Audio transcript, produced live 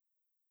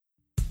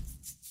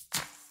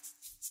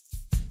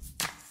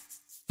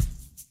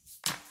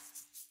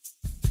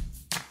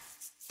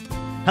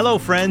Hello,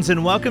 friends,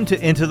 and welcome to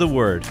Into the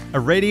Word, a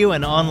radio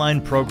and online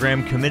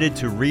program committed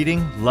to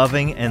reading,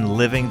 loving, and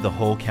living the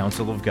whole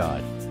counsel of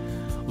God.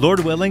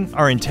 Lord willing,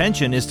 our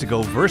intention is to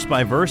go verse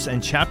by verse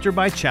and chapter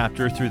by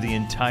chapter through the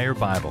entire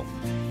Bible.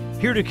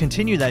 Here to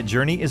continue that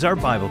journey is our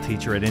Bible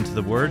teacher at Into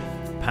the Word,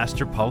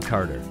 Pastor Paul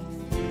Carter.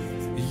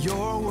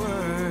 Your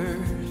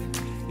word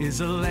is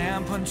a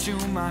lamp unto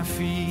my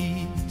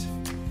feet.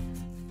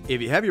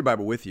 If you have your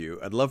Bible with you,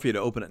 I'd love for you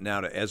to open it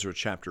now to Ezra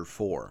chapter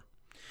 4.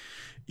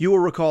 You will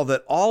recall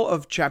that all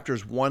of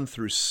chapters 1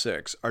 through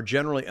 6 are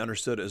generally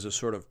understood as a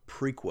sort of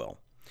prequel.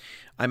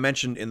 I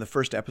mentioned in the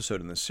first episode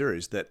in this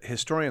series that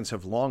historians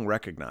have long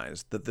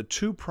recognized that the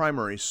two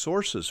primary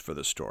sources for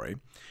the story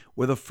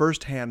were the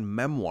first-hand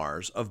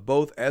memoirs of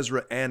both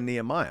Ezra and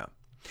Nehemiah.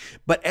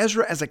 But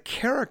Ezra as a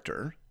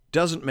character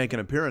doesn't make an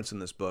appearance in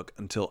this book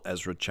until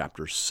Ezra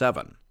chapter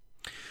 7.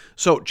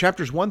 So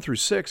chapters 1 through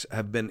 6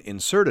 have been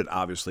inserted,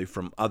 obviously,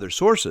 from other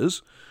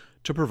sources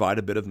to provide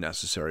a bit of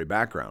necessary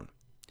background.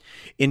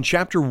 In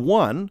chapter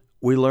 1,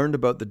 we learned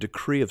about the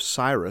decree of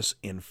Cyrus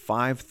in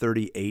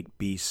 538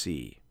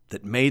 BC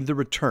that made the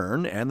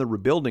return and the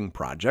rebuilding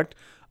project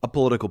a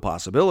political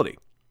possibility.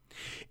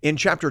 In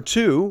chapter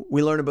 2,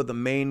 we learn about the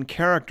main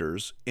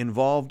characters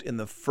involved in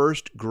the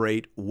first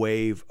great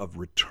wave of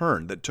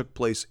return that took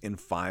place in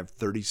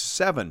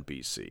 537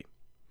 BC.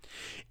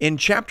 In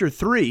chapter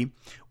 3,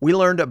 we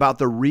learned about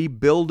the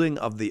rebuilding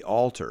of the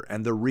altar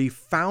and the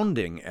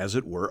refounding, as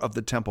it were, of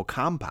the temple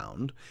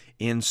compound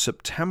in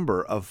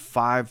September of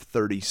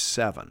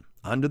 537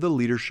 under the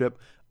leadership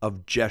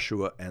of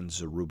Jeshua and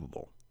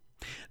Zerubbabel.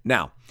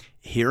 Now,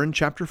 here in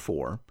chapter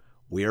 4,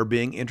 we are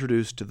being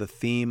introduced to the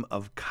theme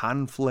of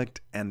conflict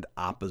and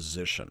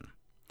opposition.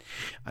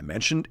 I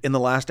mentioned in the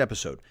last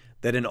episode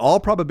that in all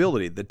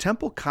probability, the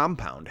temple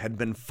compound had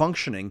been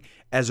functioning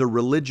as a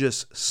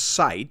religious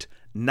site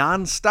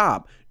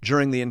nonstop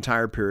during the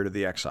entire period of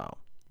the exile.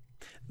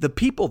 The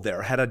people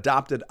there had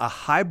adopted a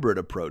hybrid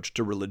approach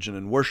to religion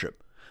and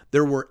worship.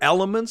 There were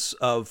elements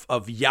of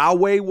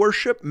Yahweh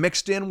worship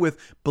mixed in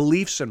with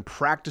beliefs and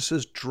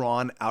practices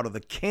drawn out of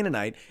the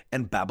Canaanite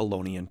and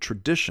Babylonian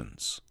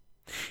traditions.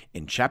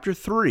 In chapter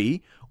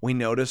 3, we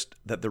noticed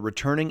that the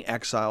returning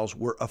exiles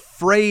were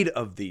afraid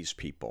of these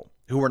people,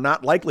 who were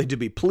not likely to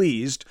be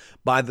pleased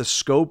by the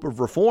scope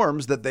of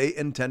reforms that they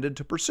intended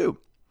to pursue.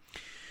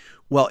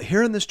 Well,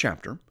 here in this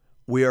chapter,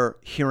 we are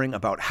hearing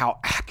about how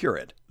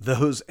accurate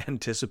those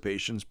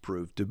anticipations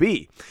proved to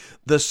be.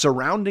 The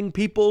surrounding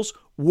peoples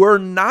were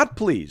not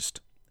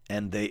pleased,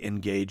 and they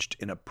engaged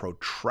in a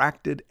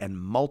protracted and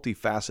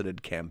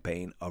multifaceted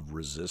campaign of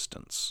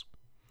resistance.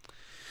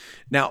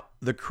 Now,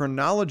 the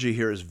chronology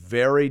here is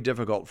very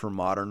difficult for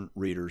modern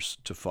readers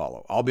to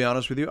follow. I'll be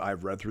honest with you,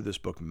 I've read through this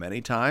book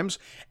many times,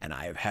 and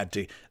I have had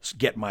to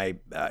get my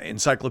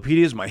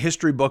encyclopedias, my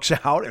history books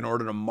out in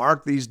order to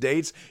mark these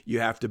dates. You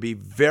have to be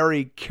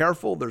very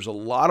careful. There's a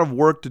lot of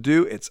work to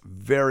do. It's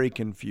very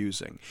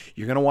confusing.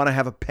 You're going to want to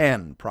have a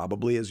pen,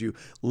 probably, as you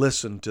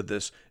listen to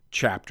this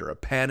chapter. A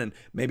pen, and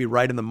maybe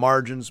write in the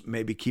margins,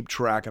 maybe keep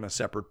track on a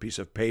separate piece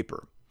of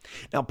paper.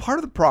 Now, part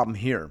of the problem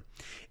here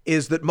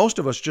is that most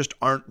of us just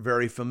aren't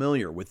very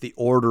familiar with the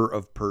order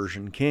of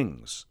Persian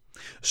kings.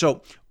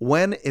 So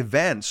when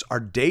events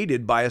are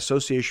dated by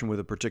association with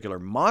a particular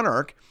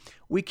monarch,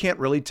 we can't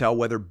really tell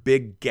whether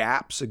big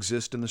gaps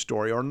exist in the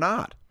story or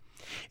not.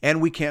 And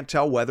we can't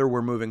tell whether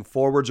we're moving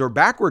forwards or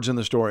backwards in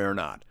the story or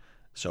not.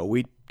 So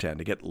we tend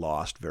to get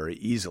lost very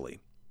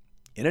easily.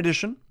 In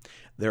addition,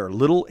 there are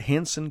little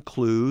hints and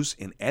clues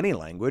in any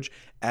language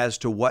as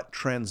to what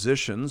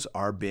transitions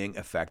are being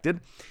effected,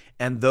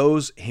 and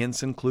those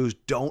hints and clues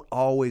don't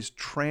always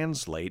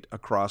translate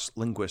across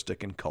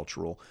linguistic and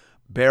cultural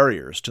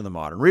barriers to the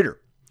modern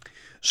reader.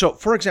 So,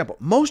 for example,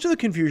 most of the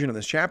confusion in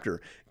this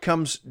chapter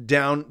comes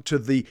down to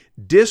the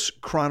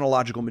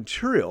dyschronological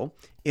material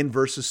in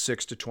verses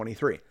 6 to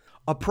 23.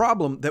 A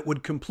problem that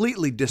would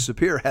completely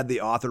disappear had the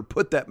author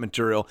put that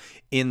material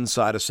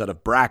inside a set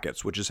of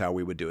brackets, which is how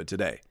we would do it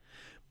today.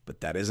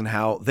 But that isn't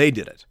how they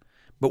did it.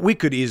 But we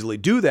could easily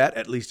do that,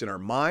 at least in our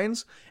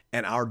minds,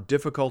 and our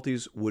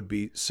difficulties would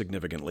be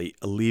significantly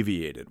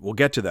alleviated. We'll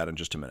get to that in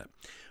just a minute.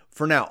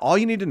 For now, all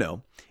you need to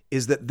know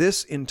is that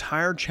this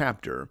entire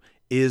chapter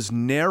is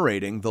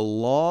narrating the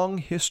long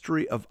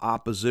history of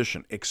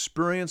opposition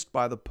experienced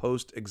by the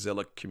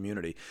post-exilic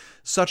community,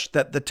 such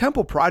that the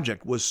temple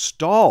project was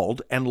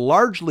stalled and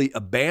largely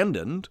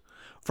abandoned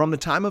from the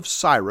time of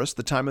Cyrus,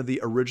 the time of the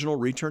original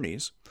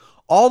returnees,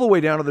 all the way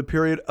down to the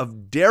period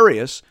of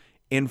Darius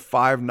in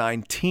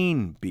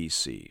 519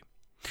 BC.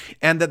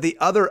 And that the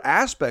other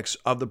aspects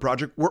of the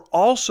project were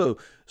also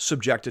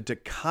subjected to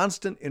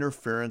constant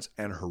interference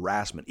and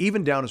harassment,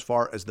 even down as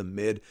far as the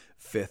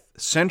mid-5th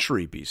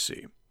century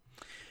BC.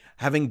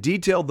 Having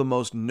detailed the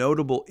most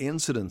notable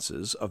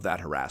incidences of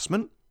that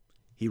harassment,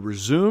 he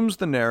resumes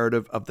the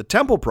narrative of the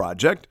temple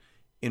project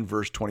in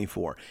verse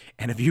 24.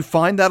 And if you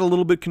find that a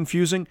little bit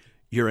confusing,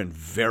 you're in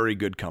very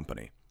good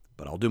company.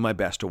 But I'll do my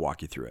best to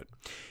walk you through it.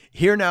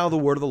 Hear now the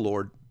word of the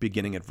Lord,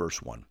 beginning at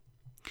verse 1.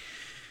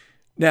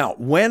 Now,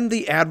 when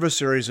the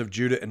adversaries of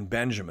Judah and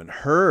Benjamin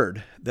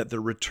heard that the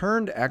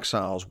returned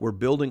exiles were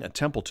building a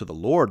temple to the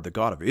Lord, the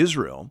God of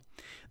Israel,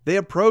 they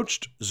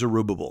approached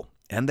Zerubbabel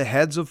and the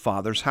heads of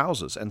fathers'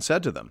 houses and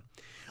said to them,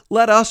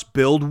 "Let us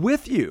build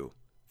with you,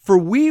 for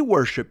we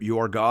worship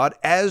your God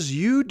as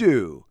you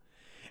do.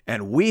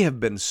 And we have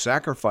been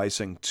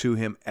sacrificing to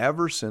him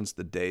ever since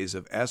the days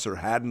of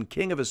Esarhaddon,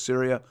 king of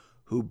Assyria,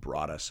 who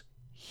brought us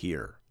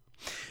here."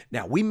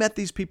 Now, we met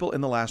these people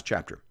in the last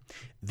chapter.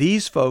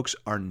 These folks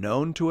are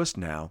known to us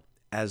now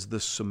as the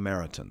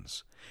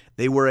Samaritans.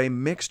 They were a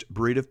mixed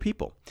breed of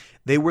people.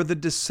 They were the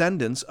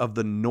descendants of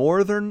the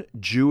northern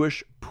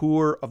Jewish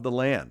poor of the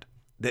land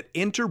that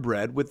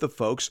interbred with the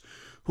folks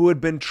who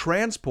had been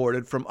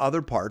transported from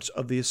other parts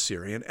of the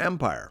Assyrian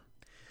Empire.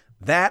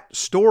 That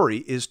story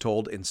is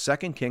told in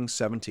 2 Kings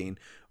 17,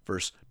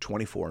 verse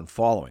 24 and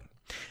following.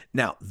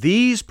 Now,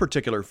 these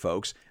particular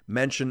folks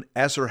mention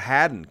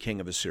Esarhaddon,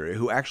 king of Assyria,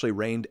 who actually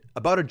reigned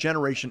about a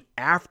generation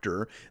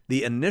after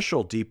the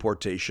initial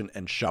deportation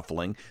and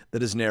shuffling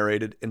that is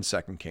narrated in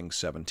 2 Kings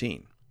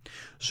 17.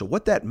 So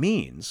what that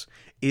means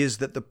is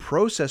that the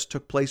process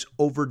took place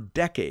over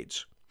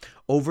decades,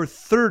 over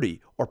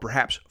 30 or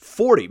perhaps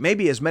 40,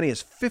 maybe as many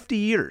as 50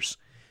 years.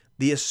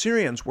 The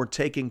Assyrians were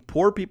taking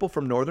poor people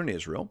from northern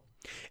Israel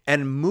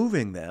and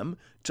moving them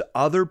to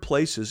other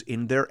places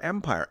in their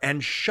empire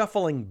and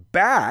shuffling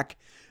back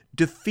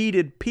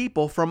defeated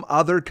people from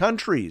other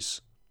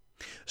countries.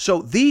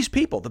 So these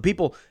people, the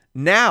people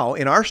now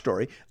in our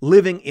story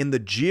living in the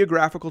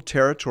geographical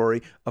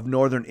territory of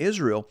northern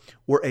Israel,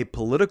 were a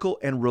political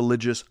and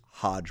religious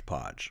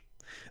hodgepodge.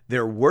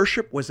 Their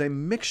worship was a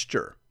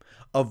mixture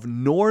of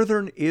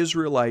northern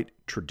Israelite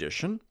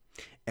tradition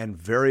and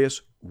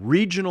various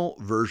regional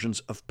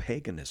versions of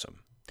paganism.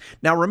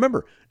 Now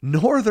remember,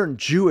 northern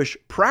Jewish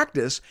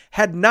practice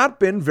had not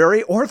been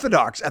very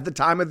orthodox at the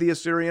time of the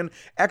Assyrian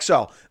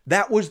exile.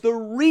 That was the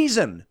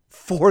reason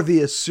for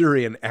the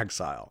Assyrian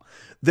exile.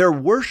 Their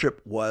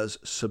worship was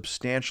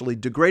substantially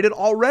degraded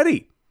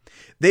already.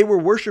 They were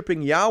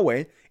worshiping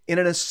Yahweh in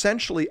an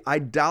essentially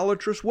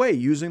idolatrous way,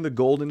 using the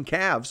golden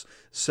calves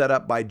set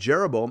up by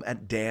Jeroboam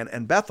at Dan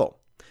and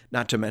Bethel,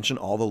 not to mention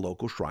all the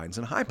local shrines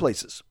and high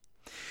places.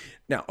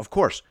 Now, of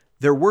course,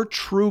 there were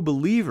true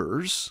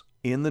believers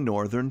in the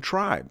northern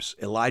tribes.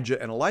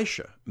 Elijah and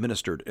Elisha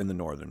ministered in the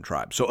northern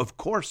tribes. So, of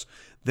course,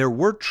 there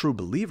were true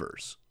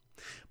believers,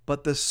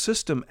 but the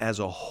system as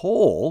a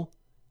whole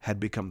had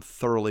become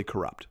thoroughly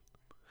corrupt.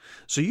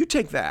 So you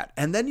take that,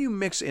 and then you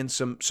mix in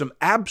some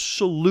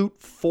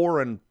absolute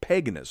foreign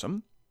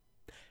paganism,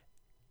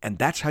 and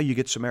that's how you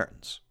get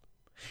Samaritans.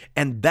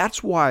 And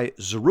that's why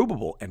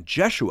Zerubbabel and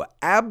Jeshua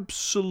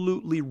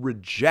absolutely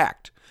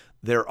reject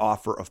their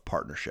offer of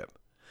partnership.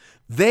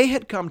 They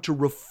had come to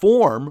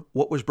reform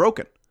what was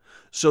broken,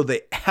 so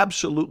they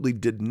absolutely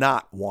did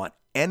not want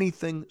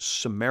anything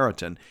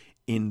Samaritan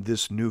in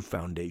this new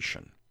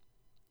foundation.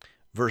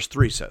 Verse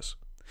 3 says,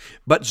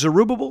 "But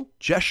Zerubbabel,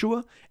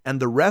 Jeshua, and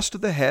the rest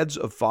of the heads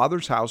of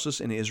fathers' houses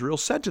in Israel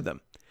said to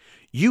them,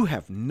 'You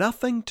have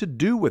nothing to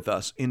do with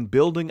us in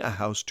building a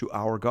house to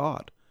our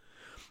God,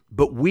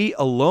 but we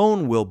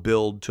alone will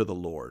build to the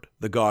Lord,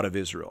 the God of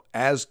Israel,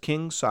 as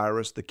King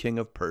Cyrus, the king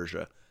of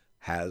Persia,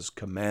 has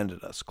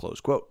commanded us.'" Close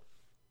quote.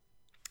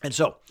 And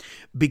so,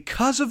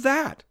 because of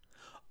that,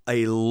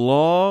 a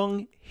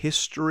long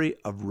history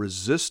of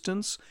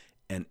resistance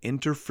and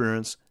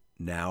interference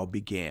now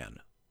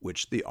began,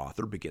 which the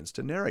author begins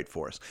to narrate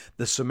for us.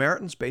 The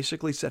Samaritans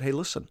basically said, hey,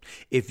 listen,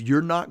 if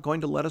you're not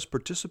going to let us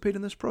participate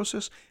in this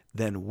process,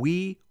 then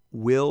we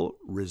will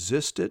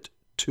resist it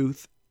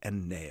tooth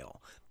and nail.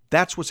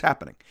 That's what's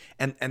happening.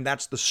 And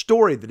that's the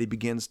story that he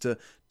begins to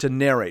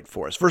narrate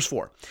for us. Verse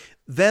 4,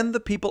 "Then the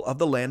people of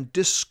the land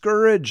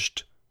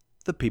discouraged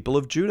the people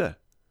of Judah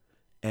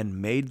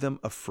and made them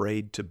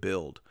afraid to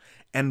build,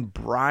 and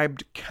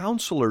bribed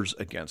counselors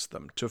against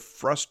them to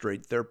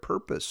frustrate their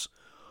purpose,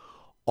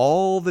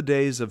 all the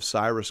days of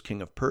Cyrus,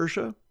 king of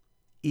Persia,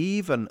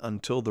 even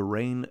until the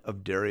reign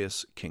of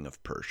Darius, king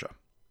of Persia."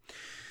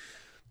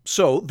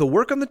 So the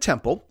work on the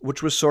temple,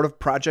 which was sort of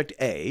Project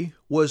A,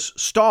 was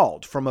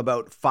stalled from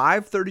about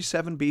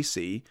 537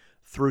 BC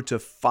through to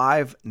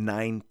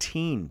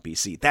 519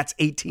 BC. That's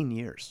 18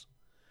 years.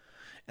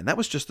 And that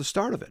was just the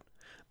start of it.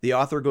 The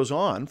author goes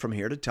on from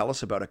here to tell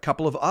us about a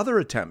couple of other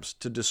attempts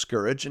to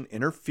discourage and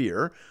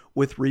interfere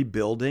with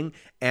rebuilding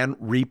and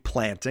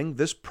replanting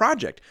this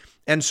project.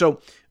 And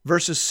so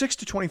verses 6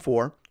 to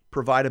 24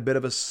 provide a bit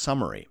of a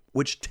summary,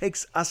 which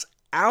takes us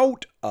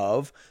out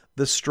of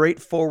the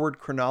straightforward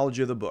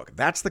chronology of the book.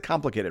 That's the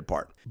complicated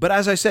part. But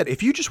as I said,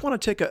 if you just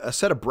want to take a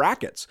set of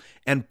brackets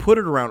and put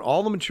it around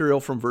all the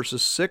material from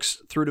verses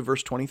 6 through to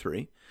verse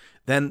 23,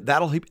 then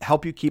that'll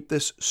help you keep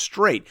this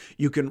straight.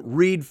 You can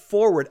read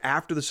forward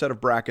after the set of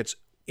brackets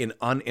in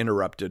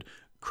uninterrupted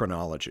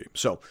chronology.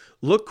 So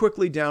look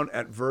quickly down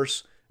at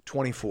verse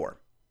 24.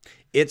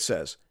 It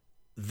says,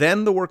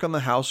 "Then the work on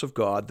the house of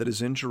God that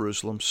is in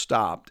Jerusalem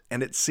stopped,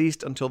 and it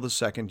ceased until the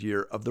 2nd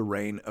year of the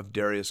reign of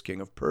Darius, king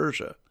of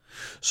Persia."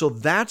 So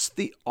that's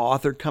the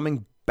author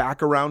coming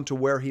back around to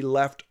where he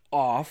left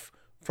off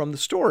from the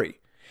story.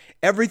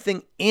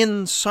 Everything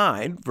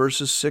inside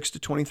verses 6 to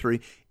 23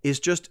 is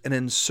just an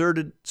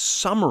inserted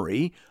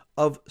summary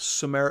of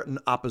Samaritan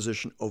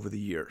opposition over the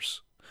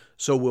years.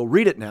 So we'll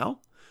read it now,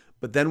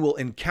 but then we'll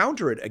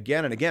encounter it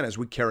again and again as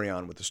we carry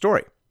on with the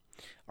story.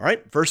 All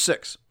right, verse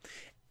 6.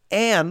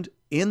 And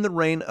in the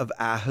reign of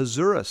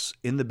Ahasuerus,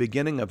 in the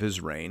beginning of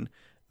his reign,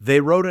 they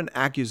wrote an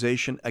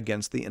accusation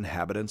against the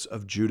inhabitants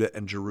of Judah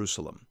and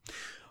Jerusalem.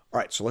 All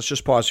right, so let's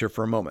just pause here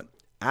for a moment.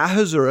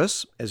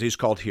 Ahasuerus, as he's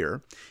called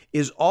here,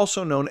 is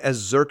also known as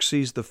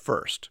Xerxes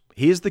I.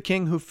 He is the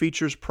king who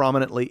features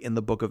prominently in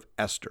the book of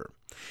Esther.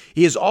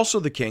 He is also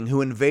the king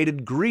who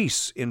invaded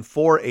Greece in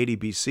 480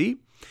 BC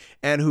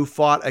and who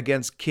fought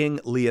against King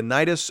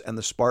Leonidas and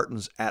the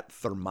Spartans at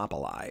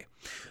Thermopylae.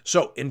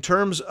 So in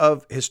terms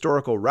of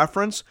historical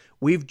reference,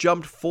 we've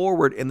jumped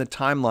forward in the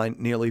timeline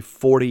nearly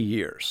 40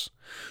 years.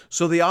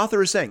 So the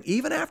author is saying,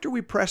 even after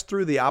we pressed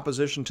through the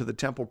opposition to the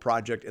temple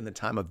project in the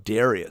time of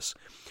Darius,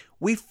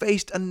 we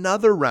faced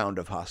another round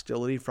of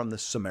hostility from the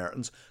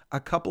Samaritans a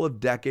couple of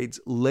decades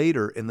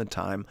later in the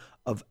time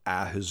of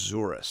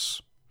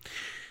Ahasuerus.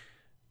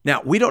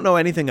 Now, we don't know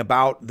anything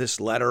about this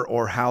letter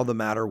or how the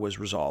matter was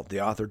resolved. The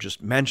author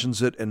just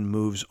mentions it and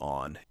moves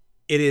on.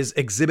 It is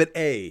Exhibit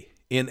A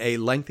in a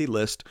lengthy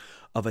list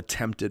of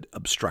attempted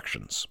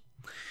obstructions.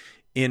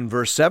 In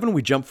verse 7,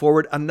 we jump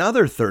forward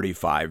another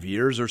 35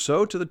 years or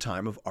so to the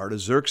time of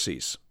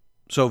Artaxerxes.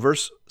 So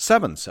verse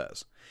 7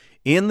 says,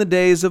 in the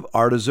days of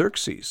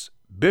Artaxerxes,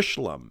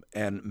 Bishlam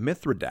and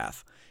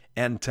Mithridath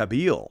and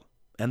Tabeel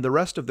and the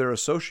rest of their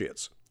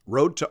associates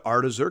wrote to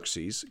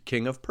Artaxerxes,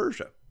 king of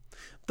Persia.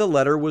 The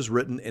letter was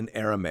written in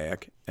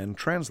Aramaic and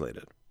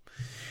translated.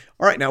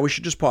 All right, now we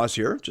should just pause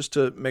here just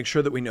to make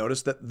sure that we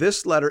notice that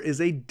this letter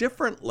is a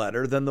different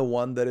letter than the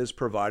one that is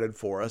provided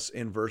for us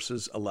in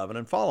verses 11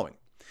 and following.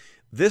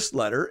 This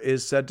letter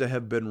is said to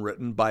have been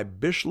written by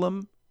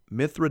Bishlam,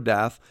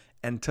 Mithridath,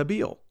 and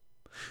Tabeel.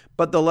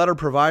 But the letter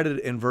provided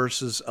in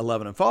verses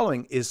 11 and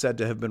following is said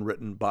to have been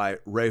written by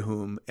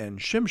Rehum and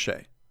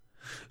Shimshai.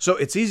 So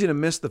it's easy to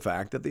miss the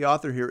fact that the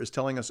author here is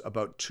telling us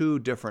about two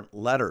different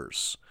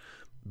letters,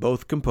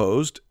 both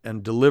composed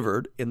and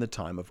delivered in the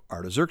time of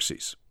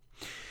Artaxerxes.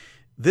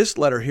 This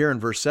letter here in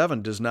verse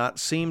 7 does not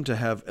seem to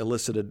have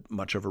elicited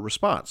much of a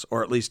response,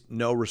 or at least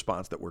no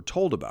response that we're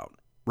told about.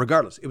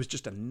 Regardless, it was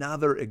just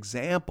another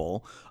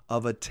example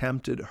of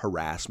attempted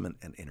harassment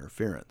and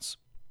interference.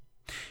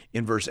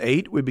 In verse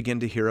 8, we begin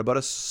to hear about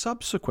a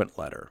subsequent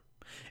letter,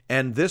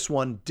 and this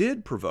one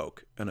did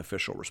provoke an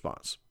official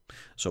response.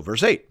 So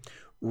verse 8,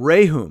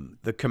 Rehum,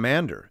 the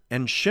commander,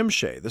 and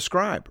Shimshai, the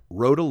scribe,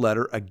 wrote a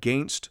letter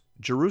against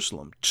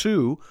Jerusalem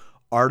to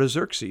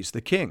Artaxerxes,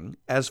 the king,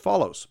 as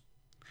follows.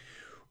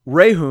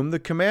 Rehum, the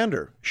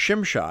commander,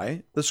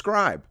 Shimshai, the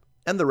scribe,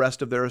 and the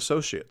rest of their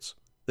associates,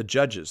 the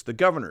judges, the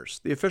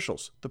governors, the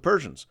officials, the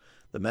Persians,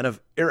 the men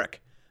of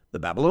Erech, the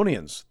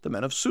Babylonians, the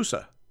men of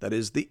Susa, that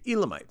is, the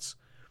Elamites,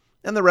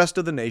 and the rest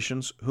of the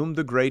nations whom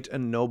the great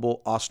and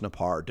noble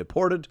Osnappar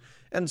deported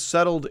and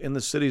settled in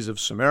the cities of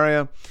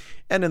Samaria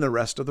and in the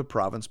rest of the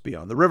province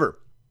beyond the river.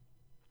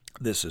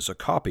 This is a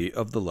copy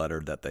of the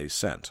letter that they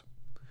sent.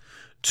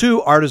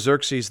 To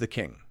Artaxerxes the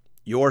king,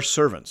 your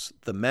servants,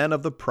 the men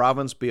of the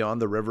province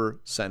beyond the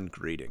river, send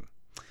greeting.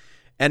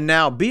 And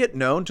now be it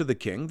known to the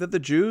king that the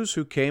Jews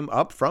who came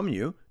up from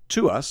you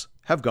to us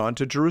have gone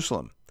to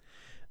Jerusalem.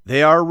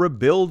 They are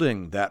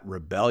rebuilding that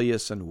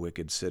rebellious and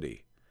wicked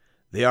city.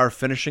 They are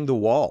finishing the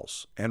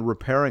walls and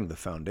repairing the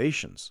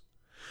foundations.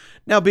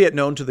 Now be it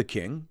known to the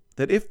king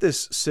that if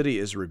this city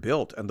is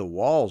rebuilt and the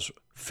walls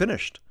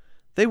finished,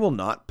 they will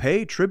not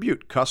pay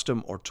tribute,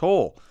 custom, or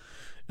toll,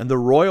 and the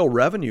royal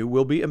revenue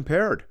will be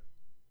impaired.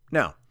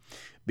 Now,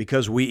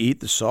 because we eat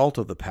the salt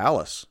of the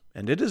palace,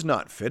 and it is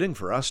not fitting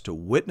for us to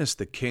witness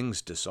the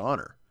king's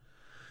dishonor,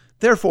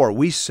 therefore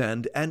we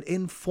send and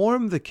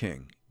inform the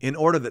king, in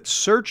order that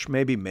search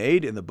may be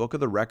made in the book of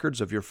the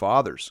records of your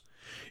fathers.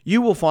 You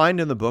will find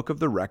in the book of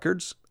the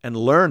records and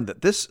learn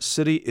that this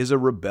city is a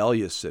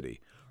rebellious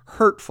city,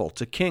 hurtful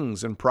to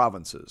kings and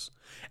provinces,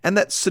 and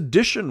that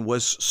sedition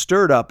was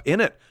stirred up in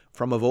it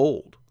from of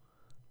old.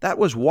 That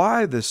was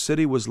why this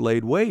city was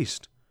laid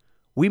waste.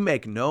 We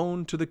make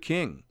known to the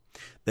king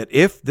that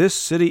if this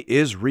city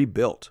is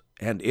rebuilt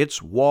and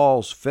its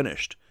walls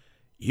finished,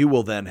 you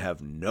will then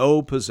have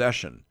no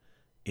possession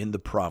in the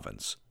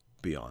province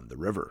beyond the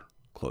river."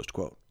 Closed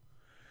quote.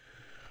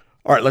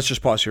 All right, let's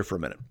just pause here for a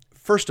minute.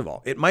 First of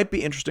all, it might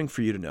be interesting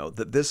for you to know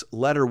that this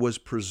letter was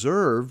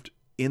preserved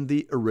in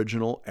the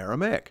original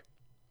Aramaic.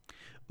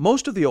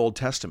 Most of the Old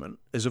Testament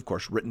is, of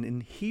course, written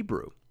in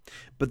Hebrew,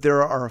 but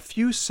there are a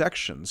few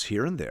sections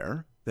here and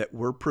there that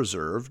were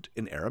preserved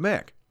in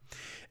Aramaic.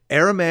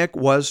 Aramaic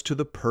was to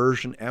the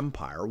Persian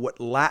Empire what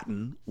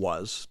Latin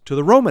was to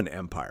the Roman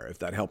Empire, if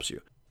that helps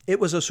you. It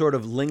was a sort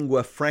of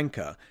lingua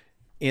franca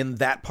in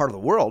that part of the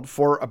world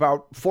for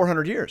about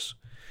 400 years.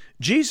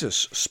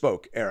 Jesus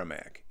spoke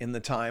Aramaic. In the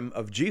time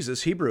of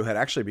Jesus, Hebrew had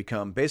actually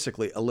become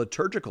basically a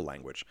liturgical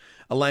language,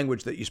 a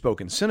language that you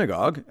spoke in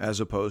synagogue as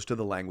opposed to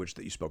the language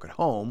that you spoke at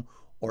home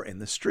or in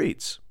the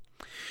streets.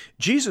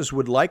 Jesus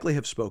would likely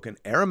have spoken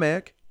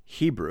Aramaic,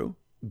 Hebrew,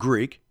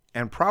 Greek,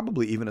 and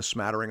probably even a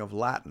smattering of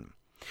Latin.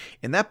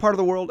 In that part of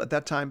the world at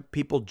that time,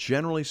 people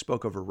generally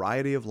spoke a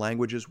variety of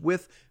languages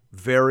with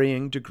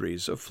varying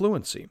degrees of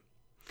fluency.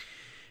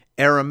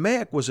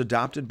 Aramaic was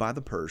adopted by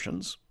the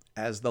Persians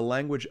as the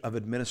language of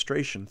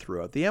administration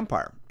throughout the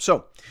empire.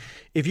 So,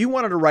 if you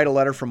wanted to write a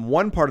letter from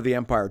one part of the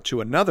empire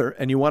to another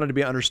and you wanted to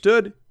be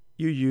understood,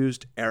 you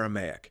used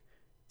Aramaic.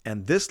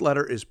 And this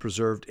letter is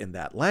preserved in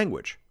that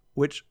language,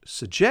 which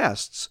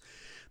suggests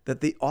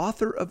that the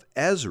author of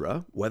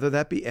Ezra, whether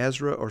that be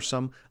Ezra or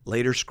some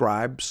later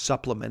scribe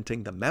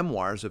supplementing the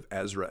memoirs of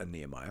Ezra and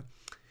Nehemiah,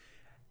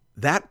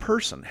 that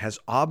person has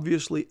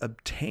obviously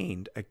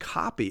obtained a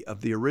copy of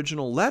the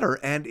original letter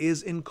and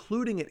is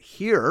including it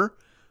here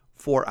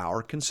for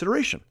our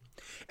consideration.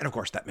 And of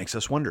course, that makes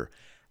us wonder,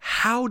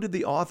 how did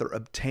the author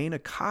obtain a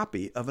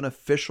copy of an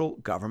official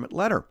government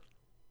letter?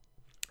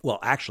 Well,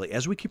 actually,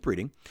 as we keep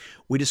reading,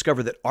 we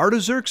discover that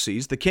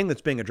Artaxerxes, the king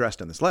that's being addressed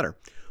in this letter,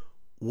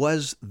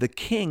 was the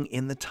king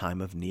in the time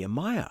of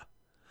Nehemiah.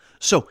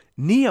 So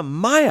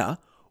Nehemiah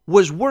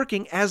was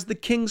working as the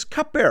king's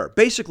cupbearer,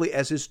 basically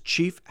as his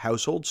chief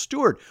household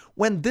steward.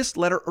 When this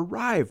letter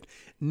arrived,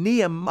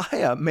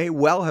 Nehemiah may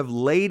well have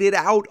laid it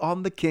out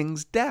on the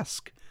king's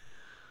desk.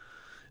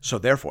 So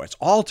therefore, it's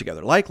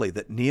altogether likely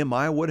that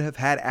Nehemiah would have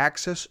had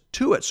access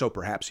to it. So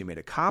perhaps he made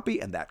a copy,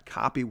 and that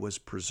copy was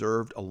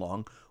preserved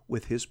along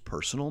with his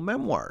personal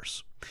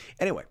memoirs.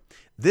 Anyway,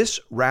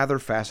 this rather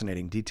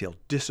fascinating detail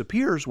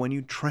disappears when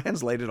you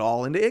translate it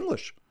all into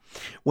English.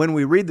 When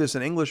we read this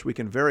in English, we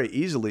can very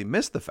easily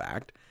miss the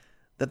fact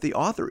that the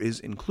author is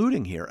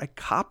including here a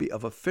copy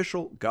of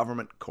official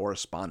government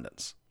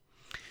correspondence.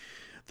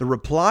 The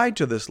reply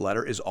to this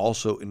letter is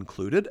also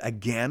included,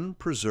 again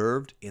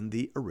preserved in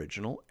the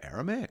original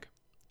Aramaic,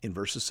 in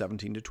verses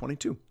 17 to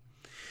 22.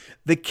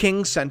 The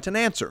king sent an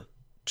answer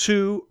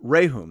to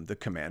Rehum the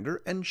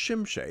commander and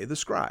Shimshai the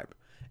scribe,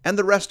 and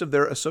the rest of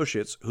their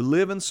associates who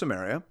live in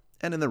Samaria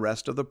and in the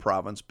rest of the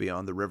province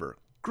beyond the river.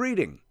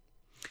 Greeting.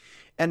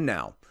 And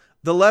now,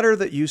 the letter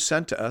that you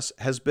sent to us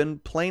has been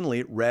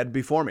plainly read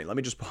before me. Let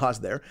me just pause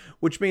there,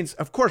 which means,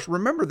 of course,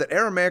 remember that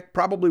Aramaic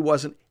probably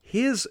wasn't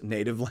his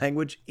native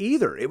language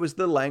either. It was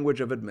the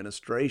language of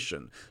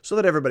administration, so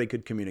that everybody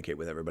could communicate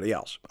with everybody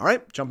else. All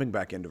right, jumping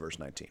back into verse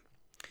 19.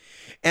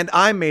 And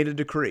I made a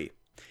decree,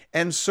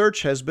 and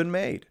search has been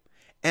made,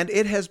 and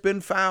it has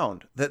been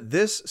found that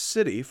this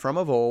city from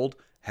of old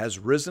has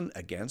risen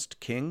against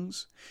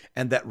kings,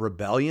 and that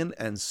rebellion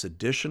and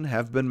sedition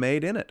have been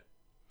made in it.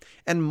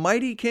 And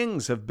mighty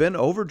kings have been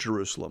over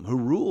Jerusalem, who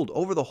ruled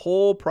over the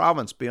whole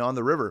province beyond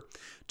the river,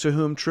 to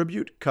whom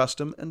tribute,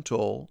 custom, and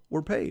toll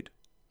were paid.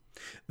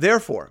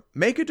 Therefore,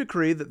 make a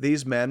decree that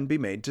these men be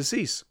made to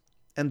cease,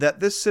 and that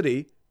this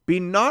city be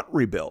not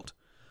rebuilt,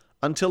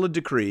 until a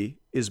decree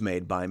is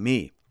made by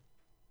me.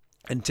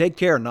 And take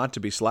care not to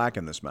be slack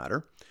in this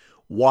matter.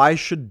 Why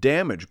should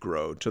damage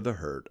grow to the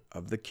hurt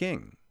of the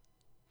king?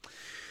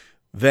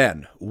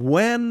 Then,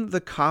 when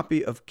the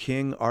copy of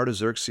King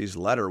Artaxerxes'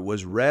 letter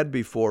was read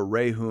before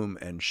Rehum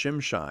and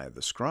Shimshai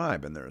the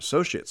scribe and their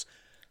associates,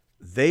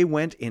 they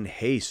went in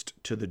haste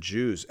to the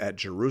Jews at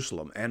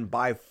Jerusalem, and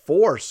by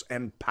force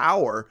and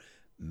power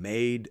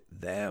made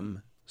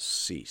them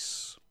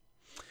cease.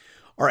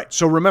 All right,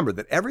 so remember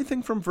that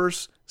everything from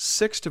verse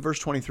 6 to verse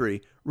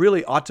 23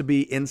 really ought to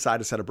be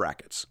inside a set of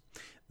brackets.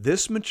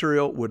 This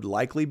material would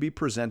likely be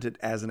presented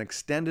as an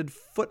extended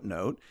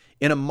footnote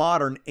in a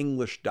modern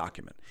English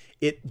document.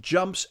 It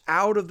jumps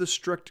out of the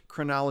strict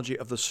chronology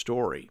of the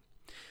story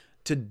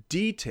to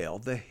detail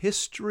the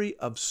history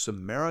of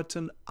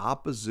Samaritan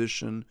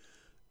opposition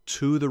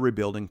to the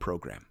rebuilding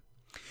program.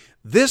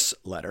 This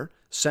letter,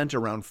 sent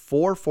around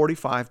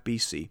 445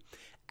 BC,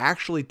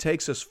 actually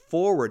takes us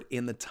forward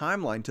in the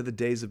timeline to the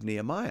days of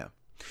Nehemiah.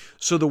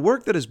 So the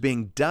work that is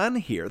being done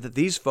here, that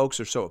these folks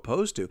are so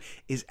opposed to,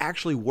 is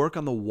actually work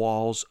on the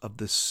walls of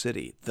the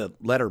city. The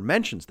letter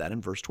mentions that in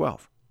verse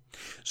 12.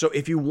 So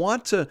if you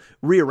want to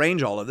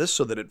rearrange all of this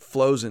so that it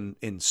flows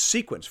in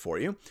sequence for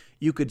you,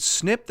 you could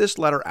snip this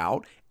letter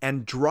out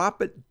and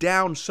drop it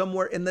down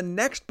somewhere in the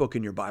next book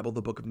in your Bible,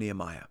 the book of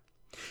Nehemiah.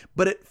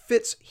 But it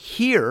fits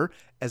here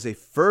as a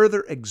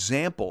further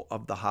example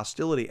of the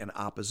hostility and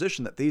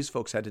opposition that these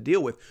folks had to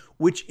deal with,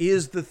 which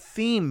is the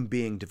theme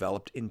being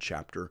developed in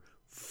chapter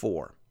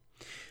 4.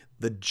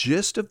 The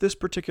gist of this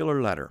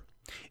particular letter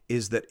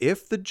is that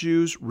if the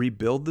Jews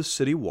rebuild the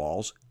city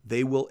walls,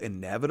 they will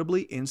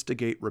inevitably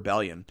instigate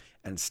rebellion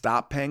and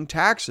stop paying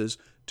taxes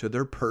to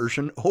their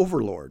Persian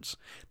overlords.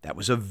 That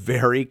was a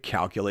very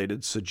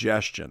calculated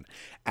suggestion.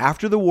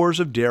 After the wars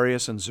of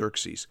Darius and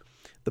Xerxes,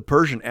 the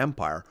Persian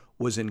Empire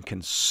was in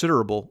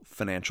considerable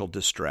financial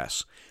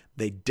distress.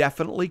 They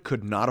definitely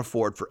could not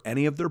afford for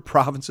any of their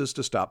provinces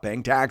to stop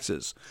paying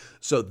taxes.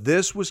 So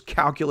this was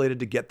calculated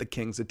to get the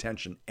king's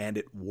attention, and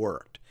it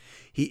worked.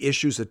 He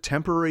issues a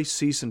temporary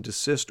cease and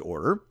desist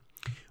order,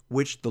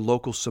 which the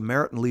local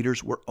Samaritan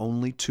leaders were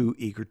only too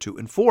eager to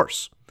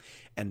enforce.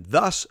 And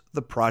thus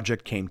the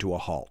project came to a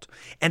halt.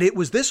 And it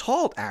was this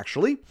halt,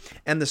 actually,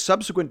 and the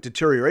subsequent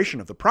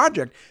deterioration of the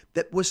project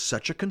that was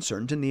such a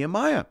concern to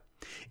Nehemiah.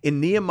 In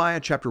Nehemiah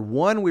chapter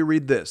 1, we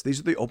read this. These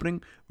are the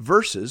opening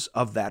verses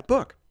of that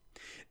book.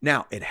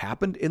 Now, it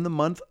happened in the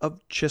month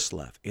of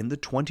Chislev, in the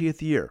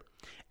 20th year,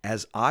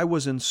 as I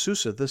was in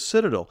Susa, the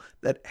citadel,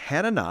 that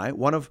Hanani,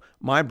 one of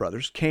my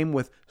brothers, came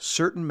with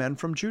certain men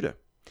from Judah.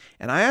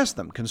 And I asked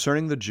them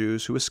concerning the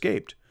Jews who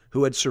escaped,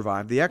 who had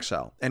survived the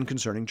exile, and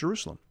concerning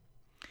Jerusalem.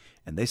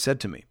 And they said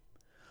to me,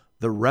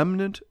 the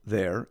remnant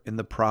there in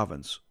the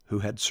province who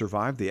had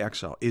survived the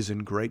exile is in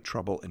great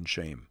trouble and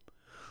shame.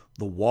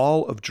 The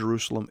wall of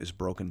Jerusalem is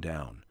broken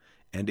down,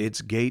 and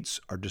its gates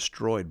are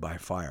destroyed by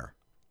fire.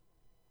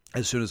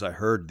 As soon as I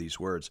heard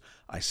these words,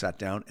 I sat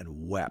down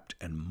and wept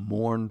and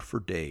mourned for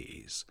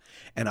days.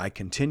 And I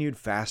continued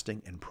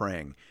fasting and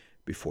praying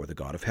before the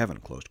God of heaven.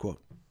 Closed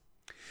quote.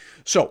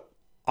 So,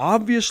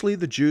 obviously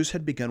the Jews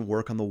had begun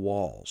work on the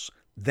walls.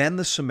 Then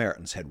the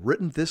Samaritans had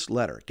written this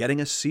letter, getting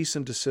a cease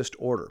and desist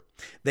order.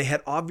 They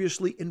had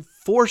obviously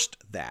enforced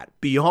that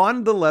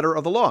beyond the letter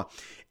of the law,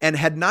 and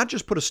had not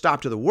just put a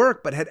stop to the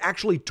work, but had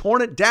actually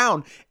torn it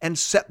down and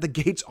set the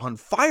gates on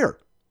fire.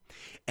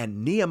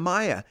 And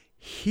Nehemiah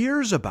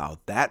hears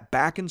about that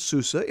back in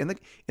Susa,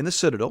 in the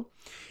citadel,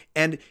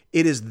 and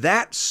it is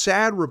that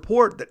sad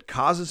report that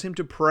causes him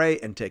to pray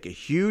and take a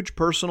huge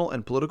personal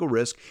and political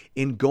risk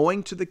in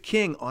going to the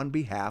king on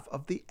behalf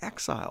of the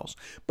exiles.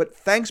 But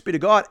thanks be to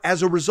God,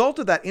 as a result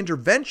of that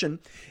intervention,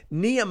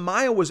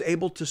 Nehemiah was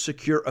able to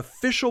secure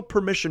official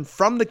permission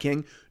from the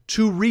king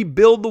to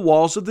rebuild the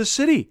walls of the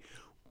city,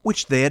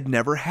 which they had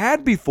never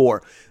had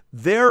before.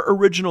 Their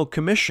original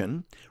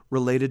commission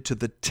related to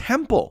the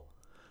temple,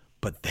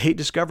 but they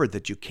discovered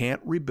that you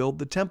can't rebuild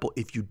the temple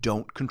if you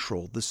don't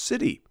control the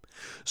city.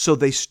 So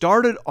they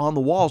started on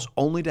the walls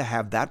only to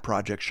have that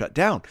project shut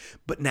down.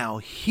 But now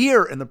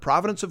here in the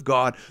providence of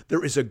God,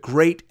 there is a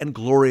great and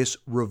glorious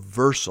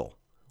reversal.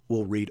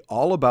 We'll read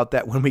all about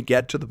that when we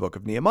get to the book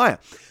of Nehemiah.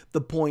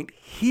 The point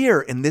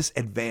here in this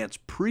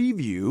advanced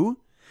preview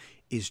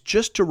is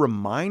just to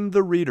remind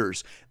the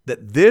readers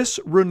that this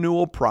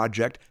renewal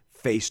project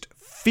faced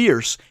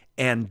fierce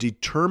and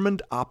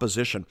determined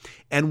opposition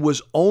and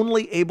was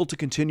only able to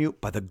continue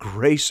by the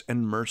grace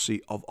and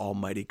mercy of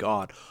Almighty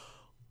God,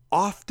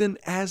 often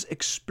as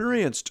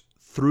experienced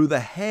through the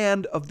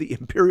hand of the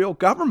imperial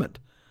government.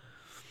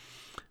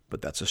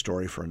 But that's a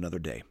story for another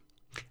day.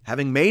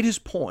 Having made his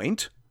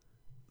point,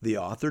 the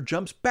author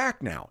jumps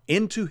back now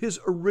into his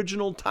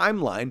original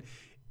timeline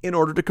in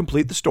order to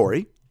complete the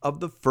story of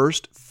the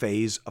first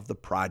phase of the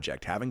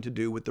project, having to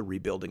do with the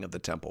rebuilding of the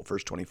temple.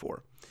 Verse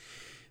 24.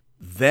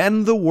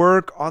 Then the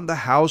work on the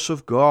house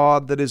of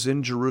God that is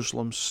in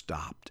Jerusalem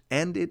stopped,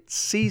 and it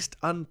ceased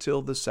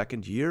until the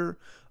 2nd year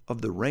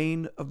of the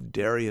reign of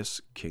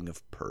Darius, king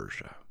of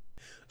Persia.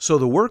 So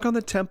the work on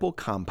the temple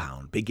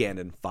compound began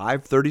in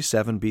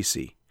 537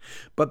 BC.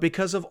 But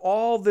because of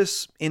all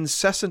this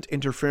incessant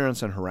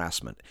interference and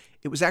harassment,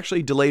 it was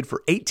actually delayed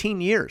for 18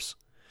 years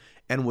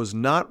and was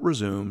not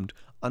resumed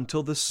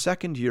until the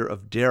 2nd year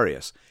of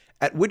Darius,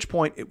 at which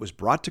point it was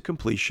brought to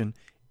completion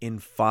in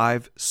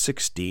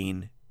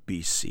 516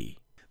 BC.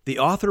 The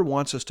author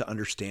wants us to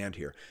understand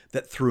here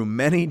that through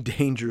many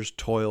dangers,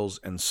 toils,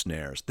 and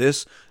snares,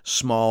 this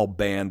small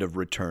band of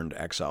returned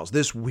exiles,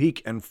 this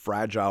weak and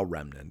fragile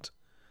remnant,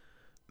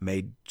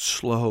 made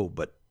slow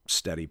but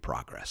steady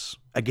progress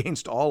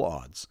against all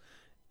odds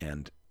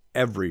and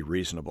every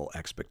reasonable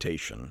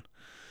expectation.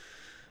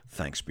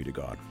 Thanks be to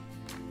God.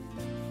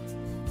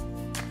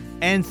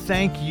 And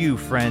thank you,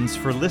 friends,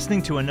 for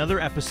listening to another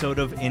episode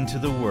of Into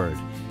the Word.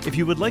 If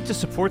you would like to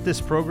support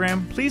this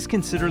program, please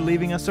consider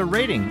leaving us a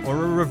rating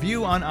or a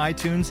review on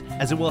iTunes,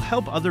 as it will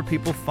help other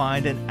people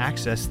find and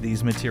access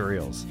these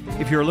materials.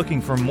 If you're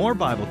looking for more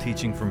Bible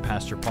teaching from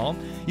Pastor Paul,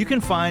 you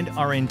can find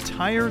our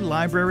entire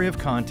library of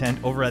content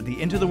over at the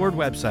Into the Word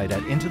website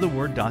at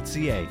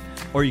intotheword.ca,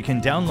 or you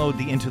can download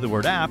the Into the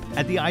Word app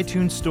at the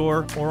iTunes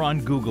Store or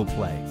on Google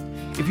Play.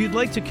 If you'd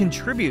like to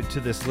contribute to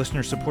this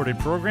listener-supported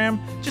program,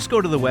 just go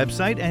to the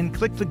website and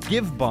click the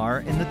Give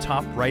bar in the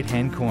top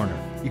right-hand corner.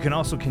 You can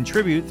also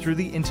contribute through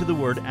the Into the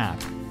Word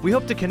app. We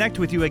hope to connect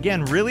with you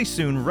again really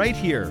soon right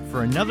here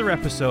for another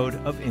episode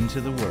of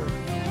Into the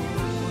Word.